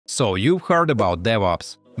So you've heard about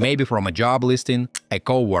DevOps, maybe from a job listing, a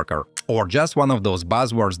coworker, or just one of those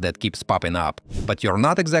buzzwords that keeps popping up, but you're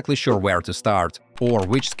not exactly sure where to start or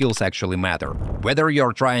which skills actually matter. Whether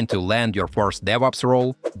you're trying to land your first DevOps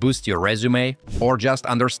role, boost your resume, or just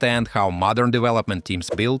understand how modern development teams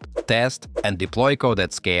build, test, and deploy code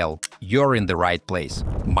at scale, you're in the right place.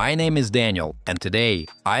 My name is Daniel, and today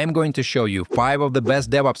I am going to show you 5 of the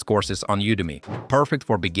best DevOps courses on Udemy, perfect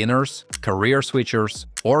for beginners, career switchers,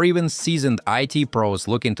 or even seasoned IT pros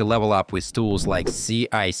looking to level up with tools like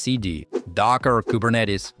CI/CD, Docker,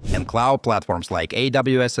 Kubernetes, and cloud platforms like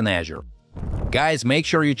AWS and Azure. Guys, make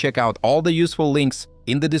sure you check out all the useful links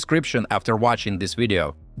in the description after watching this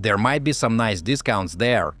video. There might be some nice discounts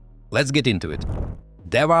there. Let's get into it.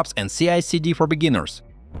 DevOps and CI/CD for beginners.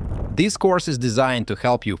 This course is designed to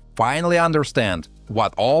help you finally understand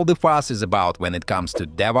what all the fuss is about when it comes to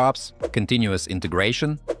DevOps, continuous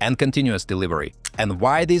integration, and continuous delivery, and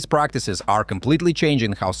why these practices are completely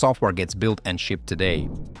changing how software gets built and shipped today.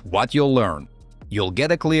 What you'll learn. You'll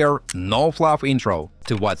get a clear, no-fluff intro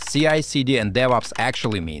to what CI/CD and DevOps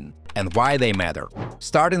actually mean and why they matter.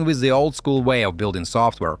 Starting with the old-school way of building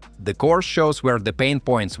software, the course shows where the pain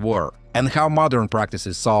points were and how modern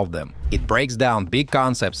practices solve them. It breaks down big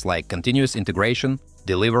concepts like continuous integration,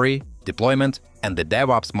 delivery, deployment, and the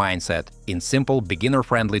DevOps mindset in simple,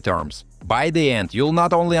 beginner-friendly terms. By the end, you'll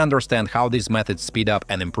not only understand how these methods speed up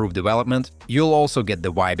and improve development, you'll also get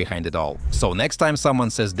the why behind it all. So next time someone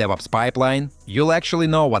says DevOps pipeline, you'll actually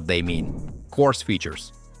know what they mean. Course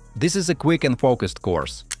features. This is a quick and focused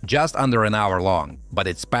course, just under an hour long, but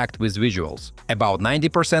it's packed with visuals. About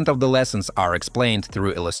 90% of the lessons are explained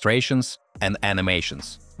through illustrations and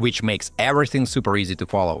animations, which makes everything super easy to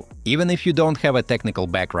follow, even if you don't have a technical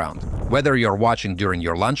background. Whether you're watching during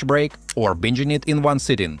your lunch break or binging it in one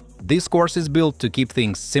sitting, this course is built to keep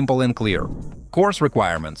things simple and clear. Course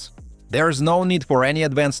requirements. There is no need for any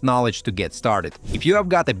advanced knowledge to get started. If you have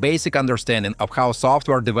got a basic understanding of how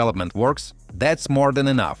software development works, that's more than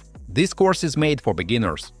enough. This course is made for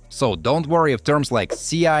beginners, so don't worry if terms like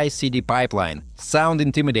CI/CD pipeline sound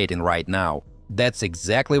intimidating right now. That's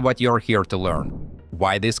exactly what you're here to learn.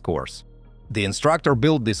 Why this course? The instructor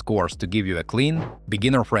built this course to give you a clean,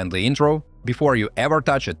 beginner-friendly intro before you ever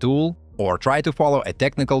touch a tool or try to follow a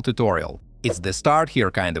technical tutorial. It's the start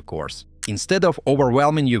here kind of course. Instead of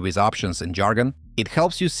overwhelming you with options and jargon, it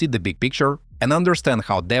helps you see the big picture and understand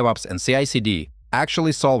how DevOps and CI/CD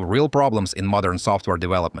actually solve real problems in modern software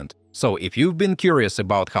development. So if you've been curious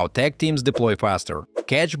about how tech teams deploy faster,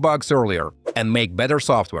 catch bugs earlier, and make better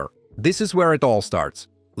software, this is where it all starts.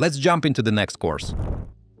 Let's jump into the next course.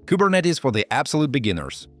 Kubernetes for the absolute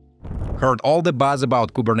beginners. Heard all the buzz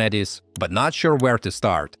about Kubernetes, but not sure where to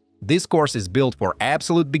start? This course is built for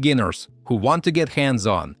absolute beginners who want to get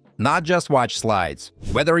hands-on, not just watch slides.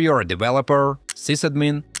 Whether you're a developer,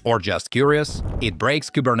 sysadmin, or just curious, it breaks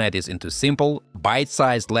Kubernetes into simple,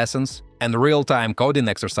 bite-sized lessons and real-time coding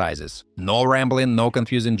exercises. No rambling, no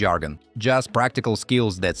confusing jargon, just practical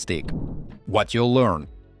skills that stick. What you'll learn.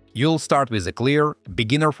 You'll start with a clear,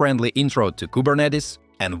 beginner-friendly intro to Kubernetes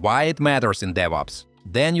and why it matters in DevOps.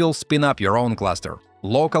 Then you'll spin up your own cluster,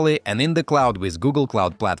 locally and in the cloud with Google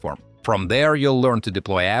Cloud Platform. From there, you'll learn to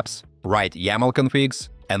deploy apps, write YAML configs,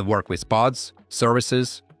 and work with pods,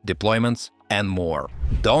 services, deployments, and more.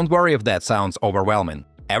 Don't worry if that sounds overwhelming.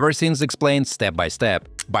 Everything's explained step by step.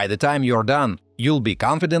 By the time you're done, you'll be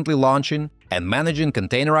confidently launching and managing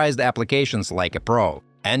containerized applications like a pro.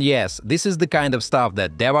 And yes, this is the kind of stuff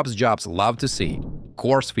that DevOps jobs love to see.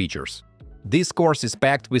 Course features. This course is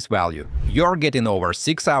packed with value. You're getting over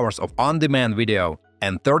 6 hours of on-demand video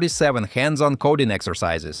and 37 hands-on coding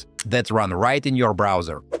exercises that run right in your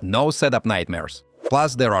browser. No setup nightmares.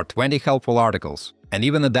 Plus, there are 20 helpful articles and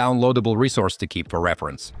even a downloadable resource to keep for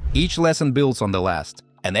reference. Each lesson builds on the last,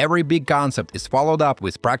 and every big concept is followed up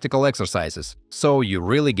with practical exercises, so you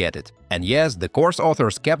really get it. And yes, the course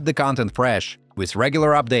authors kept the content fresh with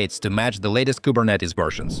regular updates to match the latest Kubernetes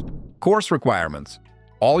versions. Course requirements.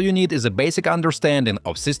 All you need is a basic understanding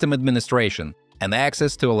of system administration and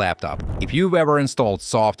access to a laptop. If you've ever installed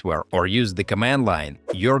software or used the command line,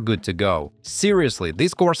 you're good to go. Seriously,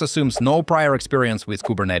 this course assumes no prior experience with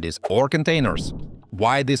Kubernetes or containers.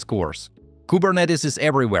 Why this course? Kubernetes is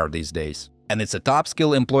everywhere these days, and it's a top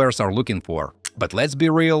skill employers are looking for. But let's be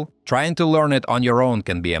real, trying to learn it on your own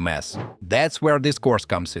can be a mess. That's where this course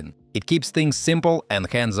comes in. It keeps things simple and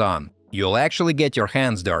hands-on. You'll actually get your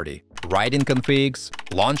hands dirty, writing configs,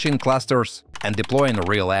 launching clusters, and deploying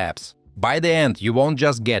real apps. By the end, you won't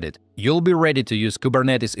just get it, you'll be ready to use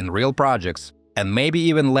Kubernetes in real projects and maybe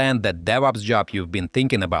even land that DevOps job you've been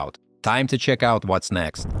thinking about. Time to check out what's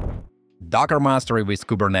next. Docker Mastery with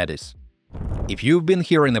Kubernetes. If you've been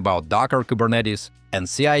hearing about Docker, Kubernetes, and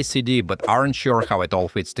CI/CD but aren't sure how it all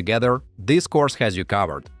fits together, this course has you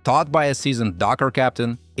covered. Taught by a seasoned Docker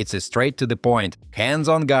captain, it's a straight-to-the-point,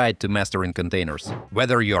 hands-on guide to mastering containers.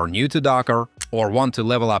 Whether you're new to Docker or want to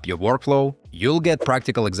level up your workflow, you'll get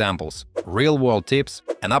practical examples, real-world tips,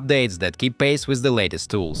 and updates that keep pace with the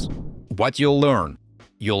latest tools. What you'll learn: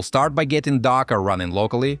 you'll start by getting Docker running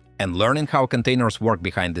locally and learning how containers work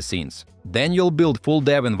behind the scenes. Then you'll build full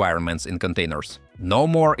dev environments in containers. No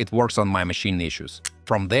more "it works on my machine" issues.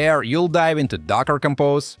 From there, you'll dive into Docker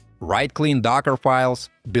Compose, write clean Docker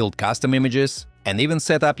files, build custom images, and even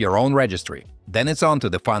set up your own registry. Then it's on to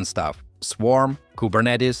the fun stuff: Swarm,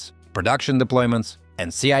 Kubernetes, production deployments,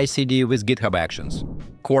 and CI/CD with GitHub Actions.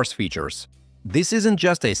 Course features. This isn't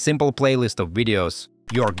just a simple playlist of videos.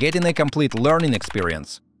 You're getting a complete learning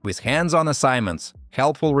experience with hands-on assignments,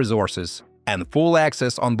 helpful resources, and full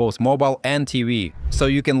access on both mobile and TV, so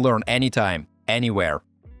you can learn anytime, anywhere.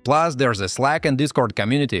 Plus, there's a Slack and Discord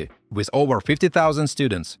community with over 50,000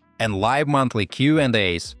 students and live monthly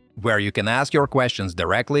Q&As where you can ask your questions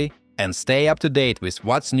directly and stay up to date with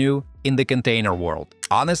what's new in the container world.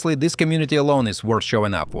 Honestly, this community alone is worth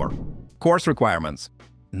showing up for. Course requirements.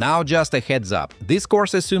 Now, just a heads up, this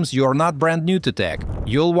course assumes you're not brand new to tech.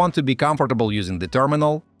 You'll want to be comfortable using the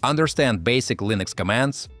terminal, understand basic Linux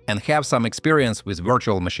commands, and have some experience with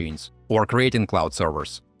virtual machines or creating cloud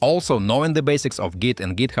servers. Also, knowing the basics of Git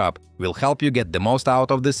and GitHub will help you get the most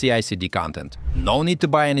out of the CI/CD content. No need to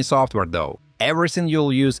buy any software though. Everything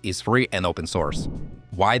you'll use is free and open source.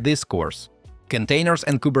 Why this course? Containers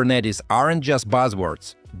and Kubernetes aren't just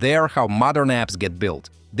buzzwords. They're how modern apps get built.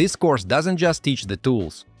 This course doesn't just teach the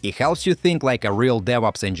tools, it helps you think like a real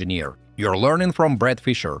DevOps engineer. You're learning from Brett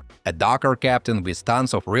Fisher, a Docker captain with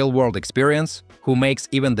tons of real-world experience, who makes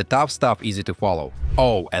even the tough stuff easy to follow.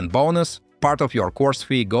 Oh, and bonus, part of your course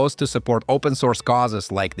fee goes to support open-source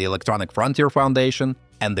causes like the Electronic Frontier Foundation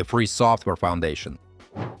and the Free Software Foundation.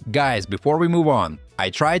 Guys, before we move on, I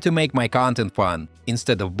try to make my content fun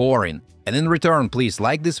instead of boring, and in return, please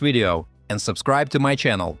like this video and subscribe to my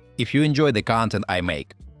channel if you enjoy the content I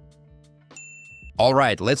make.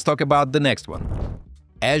 Alright, let's talk about the next one.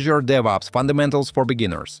 Azure DevOps Fundamentals for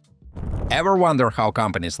Beginners. Ever wonder how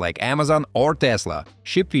companies like Amazon or Tesla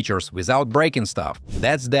ship features without breaking stuff?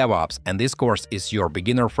 That's DevOps, and this course is your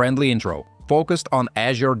beginner-friendly intro, focused on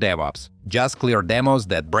Azure DevOps. Just clear demos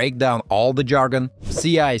that break down all the jargon,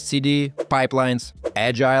 CI/CD, pipelines,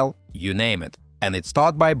 Agile, you name it. And it's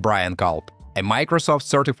taught by Brian Culp, a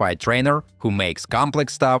Microsoft-certified trainer who makes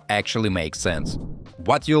complex stuff actually make sense.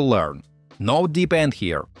 What you'll learn. No deep end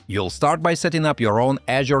here. You'll start by setting up your own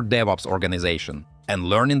Azure DevOps organization and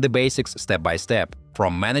learning the basics step by step.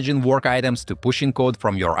 From managing work items to pushing code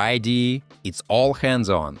from your IDE, it's all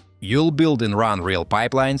hands-on. You'll build and run real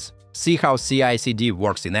pipelines, see how CI/CD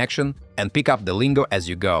works in action, and pick up the lingo as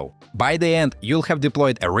you go. By the end, you'll have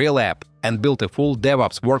deployed a real app and built a full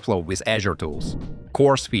DevOps workflow with Azure tools.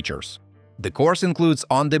 Course features. The course includes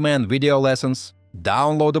on-demand video lessons,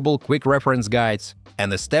 downloadable quick reference guides,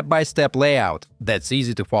 and a step-by-step layout that's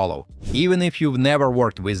easy to follow, even if you've never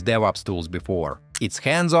worked with DevOps tools before. It's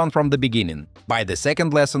hands-on from the beginning. By the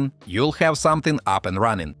second lesson, you'll have something up and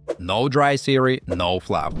running. No dry theory, no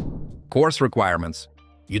fluff. Course requirements.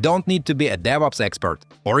 You don't need to be a DevOps expert,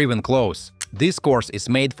 or even close. This course is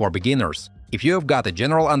made for beginners. If you've got a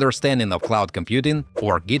general understanding of cloud computing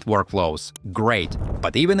or Git workflows, great.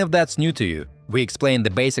 But even if that's new to you, we explain the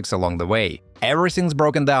basics along the way. Everything's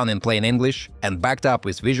broken down in plain English and backed up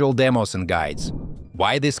with visual demos and guides.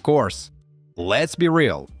 Why this course? Let's be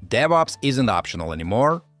real, DevOps isn't optional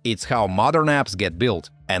anymore. It's how modern apps get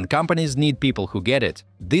built, and companies need people who get it.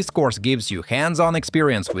 This course gives you hands-on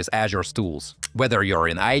experience with Azure's tools. Whether you're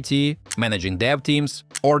in IT, managing dev teams,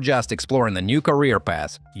 or just exploring a new career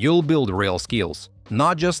path, you'll build real skills,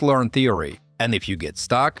 not just learn theory. And if you get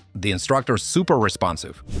stuck, the instructor's super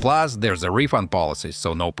responsive. Plus, there's a refund policy,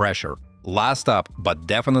 so no pressure. Last up, but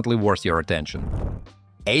definitely worth your attention.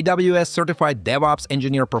 AWS Certified DevOps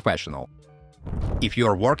Engineer Professional. If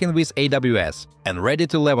you're working with AWS and ready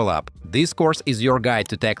to level up, this course is your guide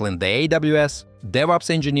to tackling the AWS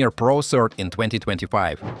DevOps Engineer Pro Cert in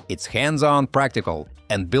 2025. It's hands-on, practical,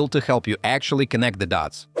 and built to help you actually connect the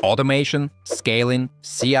dots. Automation, scaling,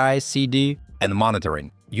 CI/CD, and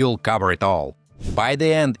monitoring. You'll cover it all. By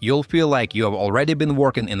the end, you'll feel like you have already been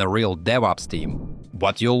working in a real DevOps team.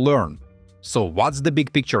 What you'll learn. So what's the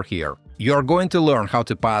big picture here? You're going to learn how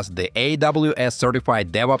to pass the AWS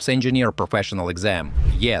Certified DevOps Engineer Professional exam.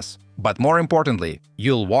 Yes, But more importantly,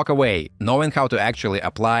 you'll walk away knowing how to actually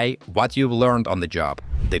apply what you've learned on the job.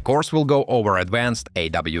 The course will go over advanced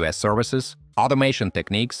AWS services, automation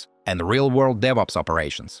techniques, and real-world DevOps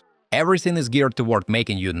operations. Everything is geared toward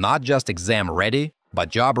making you not just exam-ready, but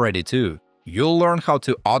job-ready too. You'll learn how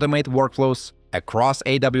to automate workflows across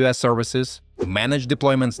AWS services, manage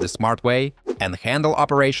deployments the smart way, and handle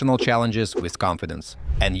operational challenges with confidence.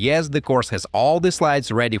 And yes, the course has all the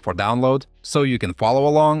slides ready for download, so you can follow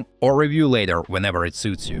along or review later whenever it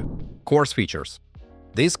suits you. Course features.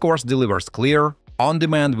 This course delivers clear,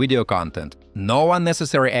 on-demand video content, no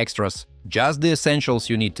unnecessary extras, just the essentials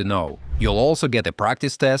you need to know. You'll also get a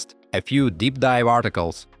practice test, a few deep dive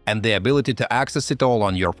articles, and the ability to access it all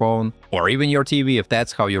on your phone or even your TV if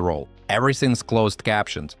that's how you roll. Everything's closed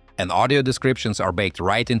captioned, and audio descriptions are baked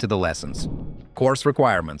right into the lessons. Course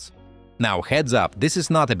requirements. Now, heads up, this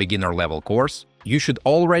is not a beginner-level course. You should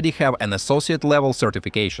already have an associate-level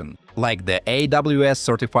certification, like the AWS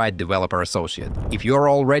Certified Developer Associate. If you're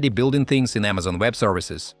already building things in Amazon Web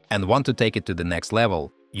Services and want to take it to the next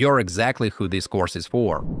level, you're exactly who this course is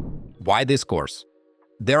for. Why this course?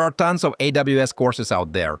 There are tons of AWS courses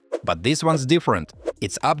out there, but this one's different.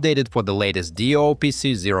 It's updated for the latest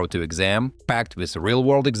DOPC 02 exam, packed with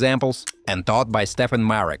real-world examples, and taught by Stefan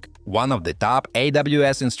Marek, one of the top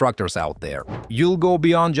AWS instructors out there. You'll go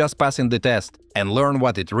beyond just passing the test and learn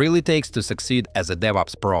what it really takes to succeed as a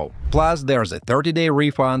DevOps pro. Plus, there's a 30-day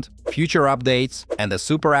refund, future updates, and a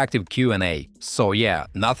super active Q&A. So yeah,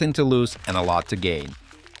 nothing to lose and a lot to gain.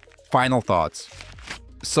 Final thoughts.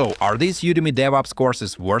 So, are these Udemy DevOps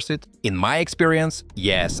courses worth it? In my experience,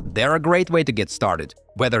 yes, they're a great way to get started.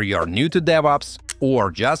 Whether you're new to DevOps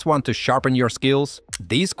or just want to sharpen your skills,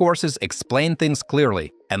 these courses explain things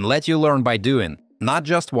clearly and let you learn by doing, not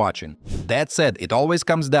just watching. That said, it always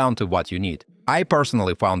comes down to what you need. I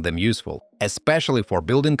personally found them useful, especially for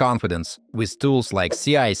building confidence with tools like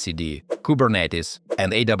CI/CD, Kubernetes,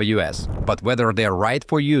 and AWS. But whether they're right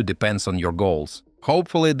for you depends on your goals.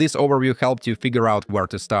 Hopefully, this overview helped you figure out where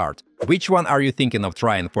to start. Which one are you thinking of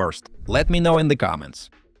trying first? Let me know in the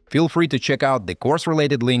comments. Feel free to check out the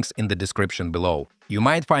course-related links in the description below. You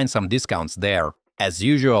might find some discounts there. As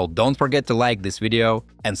usual, don't forget to like this video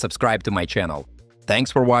and subscribe to my channel.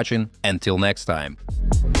 Thanks for watching, until next time.